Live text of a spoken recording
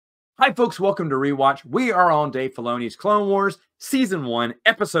Hi, folks. Welcome to Rewatch. We are on Dave Filoni's Clone Wars, Season 1,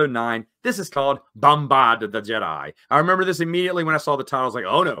 Episode 9. This is called Bombad the Jedi. I remember this immediately when I saw the title. I was like,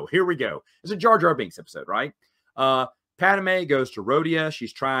 oh no, here we go. It's a Jar Jar Binks episode, right? Padme goes to Rhodia.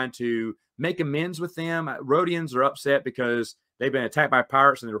 She's trying to make amends with them. Rhodians are upset because they've been attacked by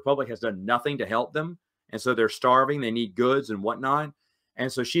pirates and the Republic has done nothing to help them. And so they're starving. They need goods and whatnot.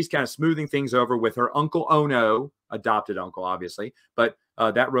 And so she's kind of smoothing things over with her Uncle Ono, adopted uncle, obviously. But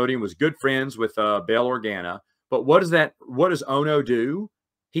that Rhodian was good friends with Bail Organa. But what does Ono do?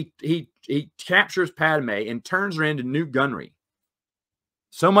 He captures Padme and turns her into Newt Gunray.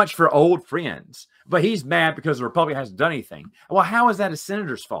 So much for old friends. But he's mad because the Republic hasn't done anything. Well, how is that a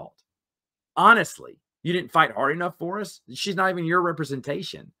senator's fault? Honestly, you didn't fight hard enough for us. She's not even your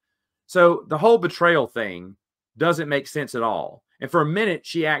representation. So the whole betrayal thing doesn't make sense at all. And for a minute,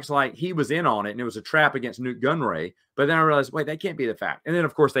 she acts like he was in on it and it was a trap against Newt Gunray. But then I realized, wait, that can't be the fact. And then,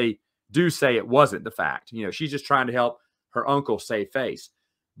 of course, they do say it wasn't the fact. You know, she's just trying to help her uncle save face.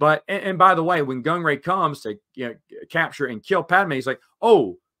 But, and by the way, when Gunray comes to capture and kill Padme, he's like,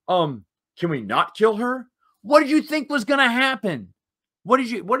 oh, can we not kill her? What did you think was going to happen? What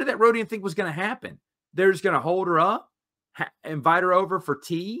did that Rhodian think was going to happen? They're just going to hold her up, invite her over for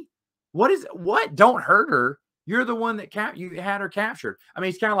tea? What? Don't hurt her. You're the one that you had her captured. I mean,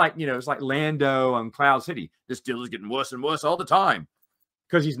 it's kind of like, it's like Lando on Cloud City. This deal is getting worse and worse all the time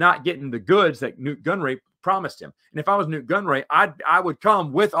because he's not getting the goods that Newt Gunray promised him. And if I was Newt Gunray, I would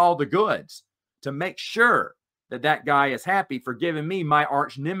come with all the goods to make sure that guy is happy for giving me my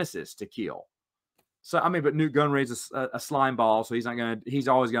arch nemesis to kill. So, I mean, but Newt Gunray's a slime ball, so he's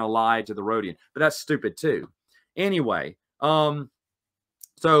always going to lie to the Rhodian. But that's stupid too. Anyway,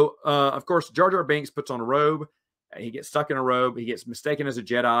 So, of course, Jar Jar Binks puts on a robe. He gets stuck in a robe. He gets mistaken as a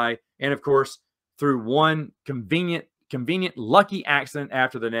Jedi. And, of course, through one convenient, lucky accident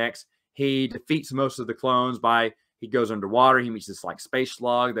after the next, he defeats most of the clones he goes underwater. He meets this, like, space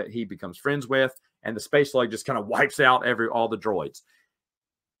slug that he becomes friends with. And the space slug just kind of wipes out all the droids.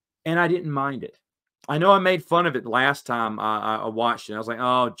 And I didn't mind it. I know I made fun of it last time I watched it. I was like,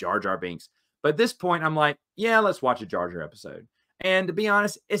 oh, Jar Jar Binks. But at this point, I'm like, yeah, let's watch a Jar Jar episode. And to be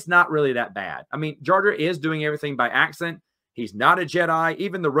honest, it's not really that bad. I mean, Jar Jar is doing everything by accident. He's not a Jedi.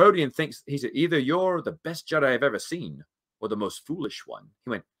 Even the Rhodian thinks either you're the best Jedi I've ever seen or the most foolish one.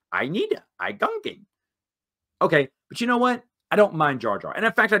 He went, I need it. I gunking. Okay, but you know what? I don't mind Jar Jar. And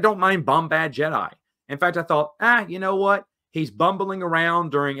in fact, I don't mind Bombad Jedi. In fact, I thought, you know what? He's bumbling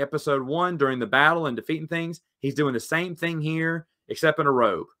around during episode 1, during the battle and defeating things. He's doing the same thing here, except in a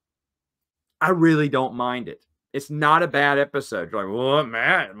robe. I really don't mind it. It's not a bad episode. You're like, well,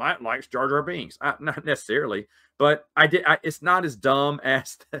 man, Mike likes Jar Jar Binks. Not necessarily, but it's not as dumb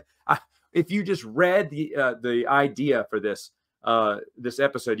as if you just read the idea for this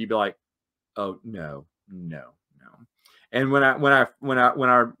episode, you'd be like, oh no. And when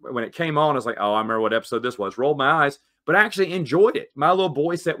it came on, I was like, oh, I remember what episode this was. Rolled my eyes, but I actually enjoyed it. My little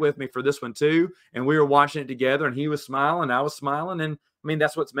boy sat with me for this one too, and we were watching it together. And he was smiling, I was smiling, and I mean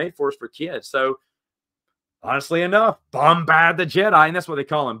that's what's made for us for kids. So. Honestly enough, Bombad the Jedi, and that's what they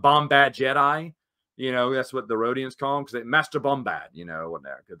call him, Bombad Jedi. That's what the Rhodians call him, because Master Bombad,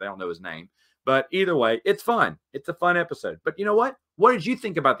 because they don't know his name. But either way, it's fun. It's a fun episode. But you know what? What did you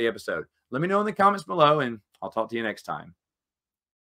think about the episode? Let me know in the comments below, and I'll talk to you next time.